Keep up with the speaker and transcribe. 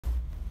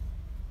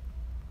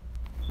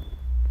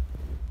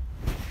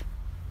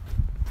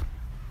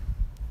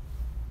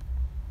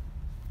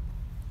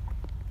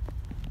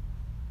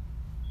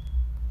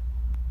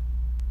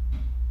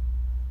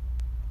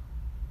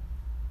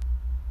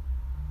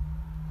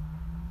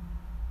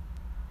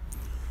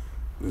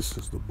This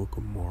is the book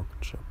of Mark,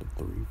 chapter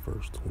 3,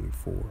 verse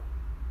 24,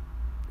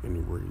 and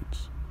it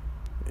reads,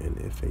 "And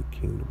if a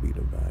kingdom be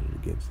divided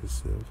against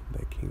itself,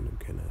 that kingdom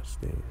cannot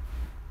stand."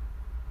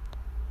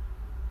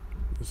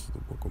 This is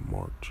the book of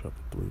Mark,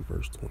 chapter 3,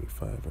 verse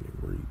 25, and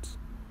it reads,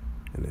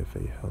 "And if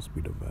a house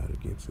be divided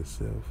against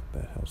itself,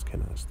 that house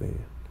cannot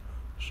stand."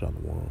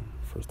 Shalom.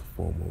 First and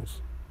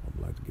foremost, I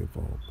would like to give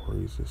all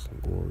praises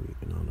and glory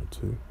and honor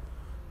to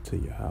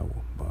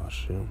Yahweh,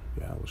 Ba'ashem,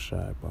 Yahweh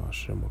Shai,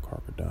 Ba'ashem,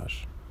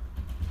 Akarkadash.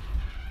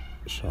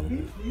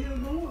 Shalom. Still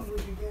going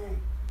with the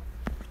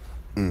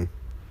game.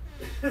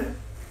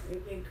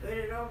 If they cut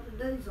it off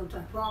today,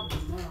 sometime probably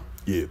tomorrow.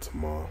 Yeah,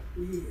 tomorrow.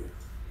 Yeah.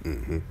 I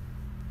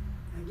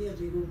guess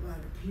they go by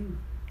the pew.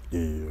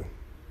 Yeah.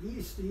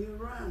 He's still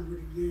around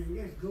with the game.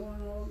 That's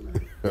going on now.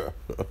 Yeah,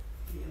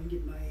 I'm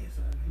getting my ass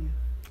out of here.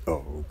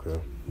 Oh,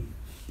 okay.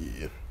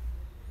 Yeah.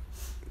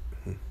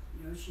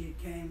 Your shit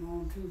came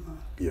on too, huh?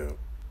 Yeah.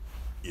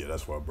 Yeah,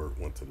 that's why Bert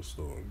went to the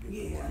store and get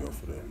the money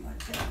off of that. I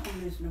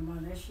don't miss no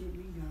money. That shit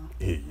be gone.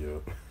 Yeah.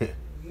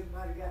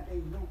 Everybody got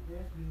their note.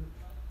 That's good.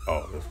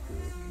 Oh, that's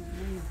good.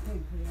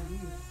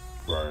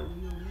 Right.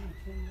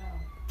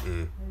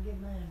 Get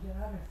mad. I've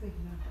been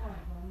fixing that car. I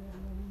never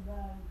know who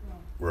died and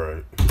come.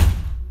 Right.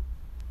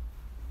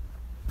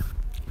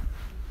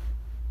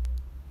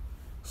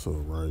 So,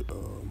 right,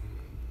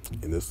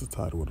 and this is the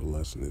title of the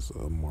lesson is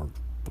Mark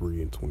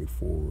 3 and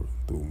 24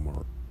 through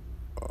Mark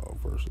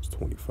verses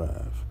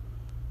 25.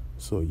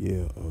 So,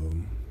 yeah,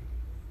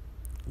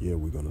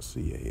 we're going to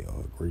see a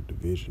great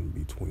division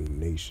between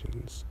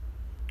nations.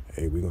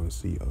 We're going to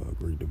see a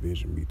great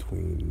division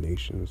between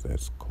nations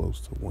that's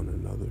close to one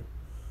another.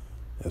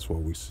 That's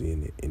what we're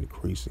seeing it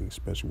increasing,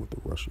 especially with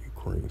the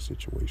Russia-Ukraine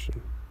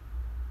situation.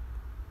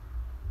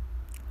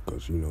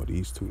 Because,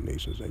 these two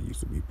nations that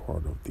used to be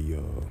part of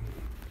the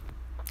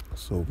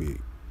Soviet,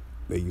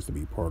 they used to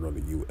be part of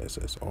the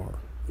USSR,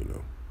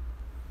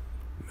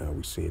 Now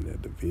we're seeing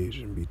that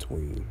division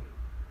between,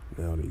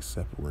 now they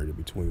separated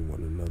between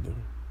one another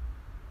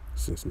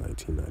since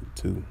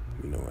 1992,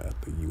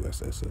 after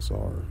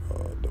USSR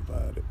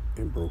divided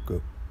and broke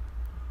up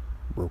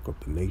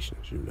the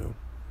nations,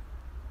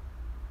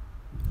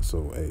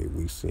 So,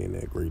 we seeing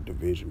that great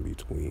division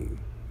between,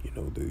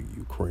 the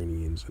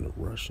Ukrainians and the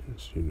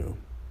Russians,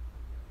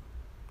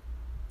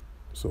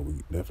 So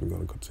we definitely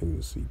going to continue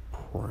to see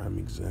prime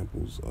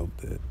examples of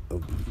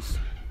these.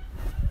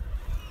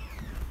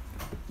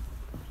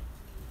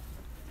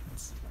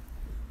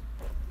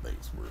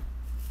 Thanks, bro.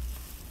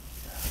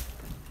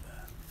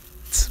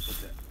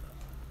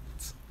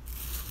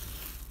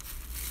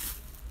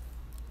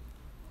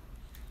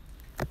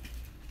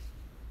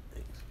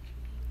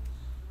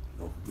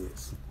 Don't forget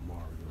Super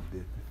Mario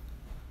dipping.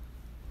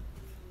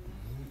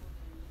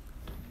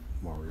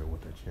 Mario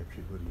with that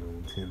championship hoodie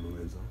on,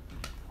 Timberlands on.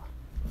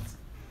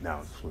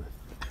 Now it's fun.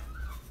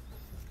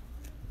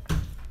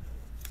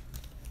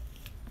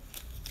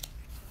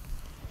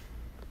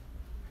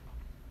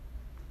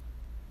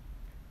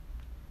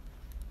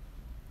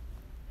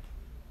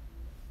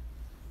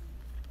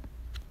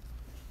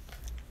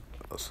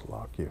 A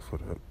Slovakia for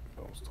that.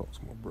 I was talking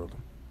to my brother.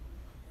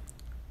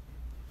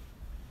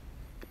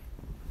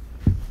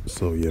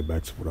 So yeah,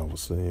 back to what I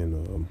was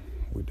saying.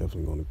 We're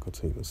definitely going to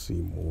continue to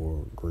see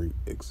more great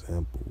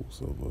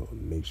examples of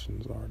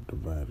nations are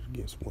divided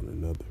against one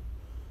another.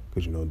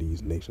 Because,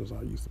 these nations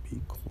are used to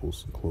be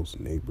close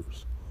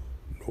neighbors.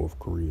 North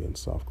Korea and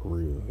South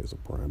Korea is a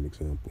prime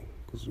example.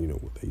 Because,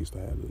 what they used to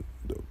have,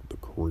 the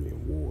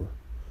Korean War.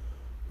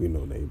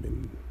 They've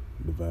been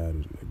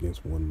divided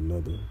against one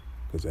another.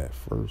 Because at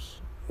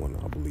first, when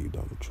I believe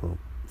Donald Trump,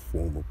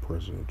 former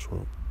President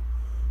Trump,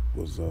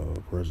 was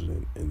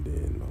president, and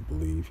then I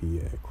believe he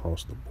had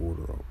crossed the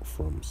border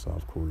from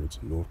South Korea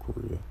to North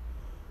Korea.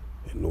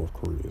 And North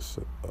Korea,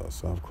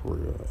 South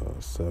Korea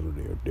settled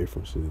their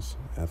differences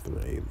after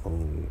a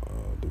long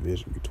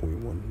division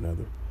between one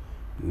another.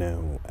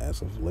 Now,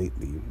 as of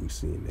lately, we're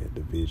seeing that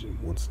division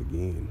once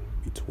again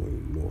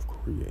between North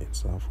Korea and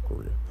South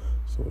Korea.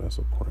 So that's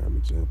a prime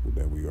example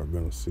that we are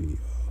going to see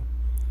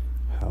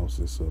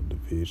houses of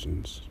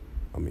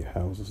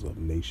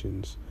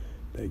nations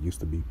that used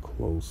to be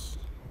close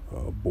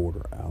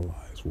border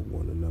allies with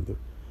one another.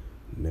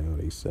 Now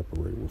they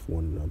separate with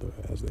one another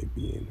as they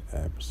being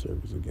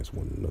adversaries against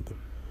one another.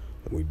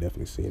 And we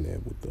definitely seeing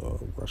that with the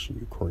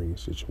Russia-Ukraine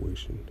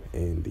situation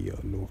and the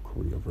North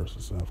Korea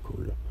versus South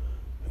Korea.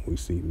 And we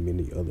see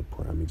many other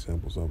prime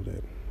examples of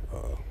that.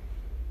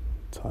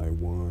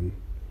 Taiwan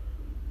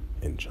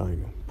and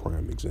China,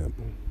 prime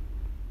example.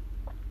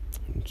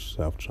 And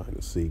South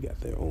China Sea got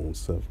their own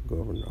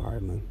self-governed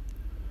island.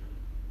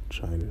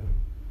 China,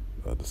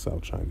 the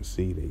South China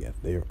Sea, they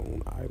got their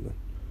own island.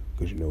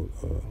 Because,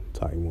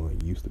 Taiwan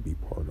used to be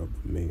part of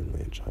the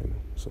mainland China.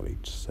 So they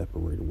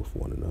separated with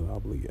one another, I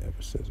believe,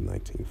 ever since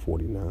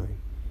 1949.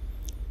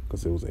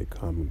 Because there was a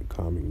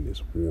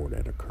communist war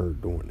that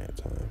occurred during that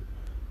time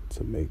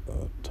to make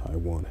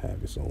Taiwan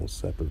have its own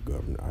separate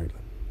governed island.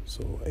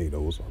 So,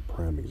 those are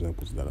prime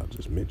examples that I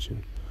just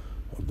mentioned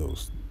of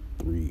those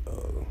three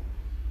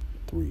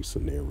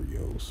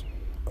scenarios.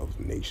 of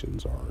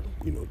nations are,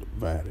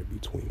 divided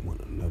between one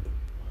another.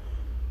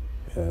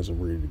 As I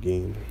read it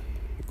again,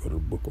 go to the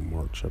book of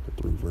Mark, chapter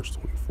 3, verse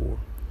 24.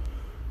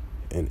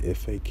 And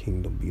if a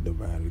kingdom be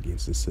divided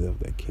against itself,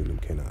 that kingdom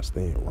cannot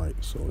stand, right?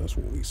 So that's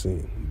what we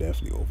seeing.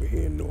 Definitely over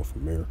here in North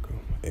America.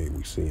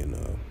 We seeing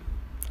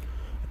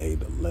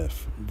the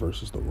left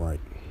versus the right,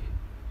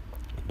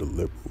 the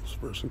liberals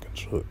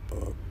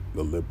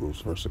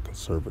versus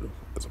conservative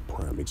as a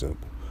prime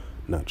example.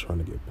 Not trying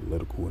to get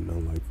political or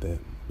nothing like that,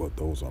 but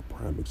those are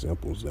prime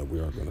examples that we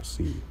are going to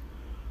see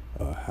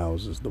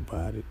houses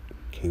divided,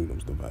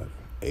 kingdoms divided.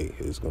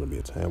 It's going to be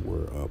a time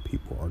where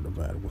people are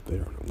divided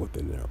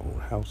within their own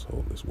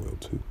household as well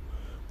too,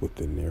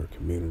 within their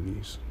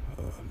communities,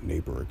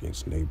 neighbor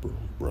against neighbor,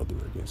 brother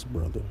against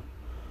brother,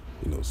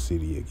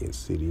 city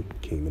against city,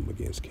 kingdom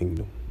against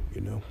kingdom,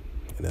 and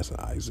that's in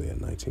Isaiah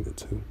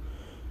 19:2.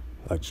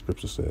 Like the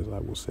scripture says, I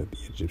will set the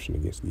Egyptian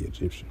against the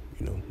Egyptian,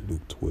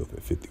 Luke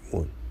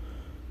 12:51.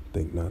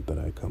 Think not that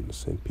I come to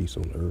send peace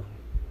on earth,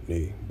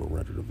 nay, but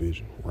rather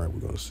division, right?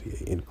 We're going to see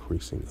an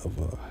increasing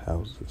of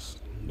houses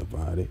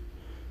divided,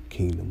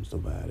 kingdoms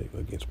divided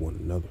against one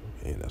another,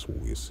 and that's what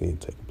we're seeing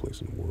taking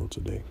place in the world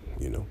today,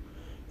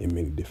 in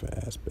many different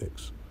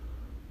aspects,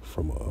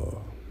 from a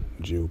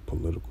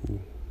geopolitical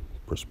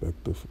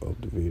perspective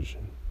of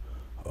division,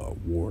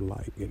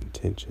 warlike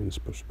intentions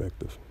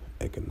perspective,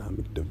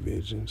 economic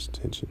divisions,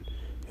 tension,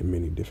 and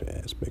many different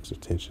aspects of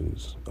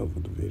tensions of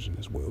the division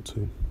as well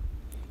too.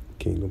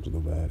 Kingdoms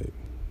divided,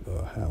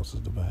 houses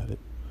divided.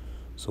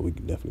 So we're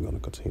definitely going to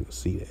continue to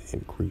see that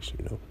increase,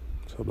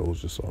 So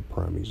those just are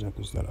prime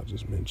examples that I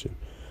just mentioned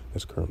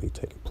that's currently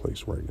taking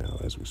place right now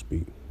as we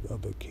speak.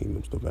 The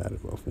kingdoms divided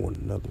of one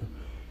another,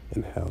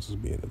 and houses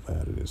being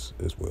divided as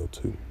well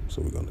too.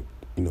 So we're going to,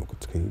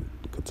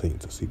 continue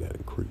to see that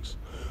increase.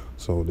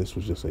 So this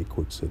was just a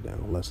quick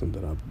sit-down lesson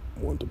that I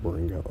wanted to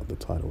bring out. The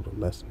title of the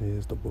lesson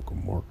is the book of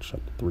Mark,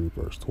 chapter 3,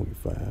 verse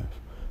 25.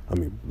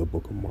 The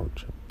book of Mark,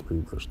 chapter 3,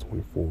 verse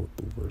 24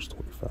 through verse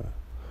 25.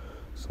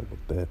 So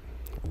with that,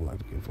 I would like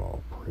to give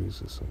all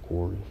praises and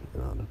glory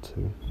and honor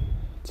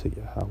to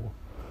Yahweh,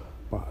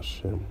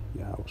 Ba'ashem,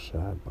 Yahweh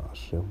Shai,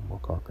 Ba'ashem,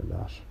 Makar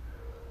Kadash.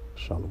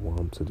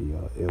 Shalom to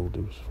the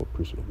elders for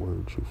preaching the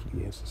word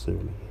truthfully and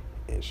sincerely,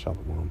 and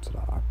shalom to the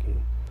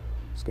Akim,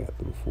 scattered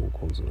through the four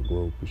corners of the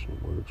globe, preaching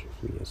the word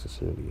truthfully and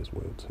sincerely as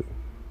well too.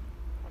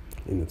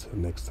 And until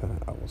next time,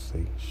 I will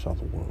say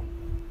shalom.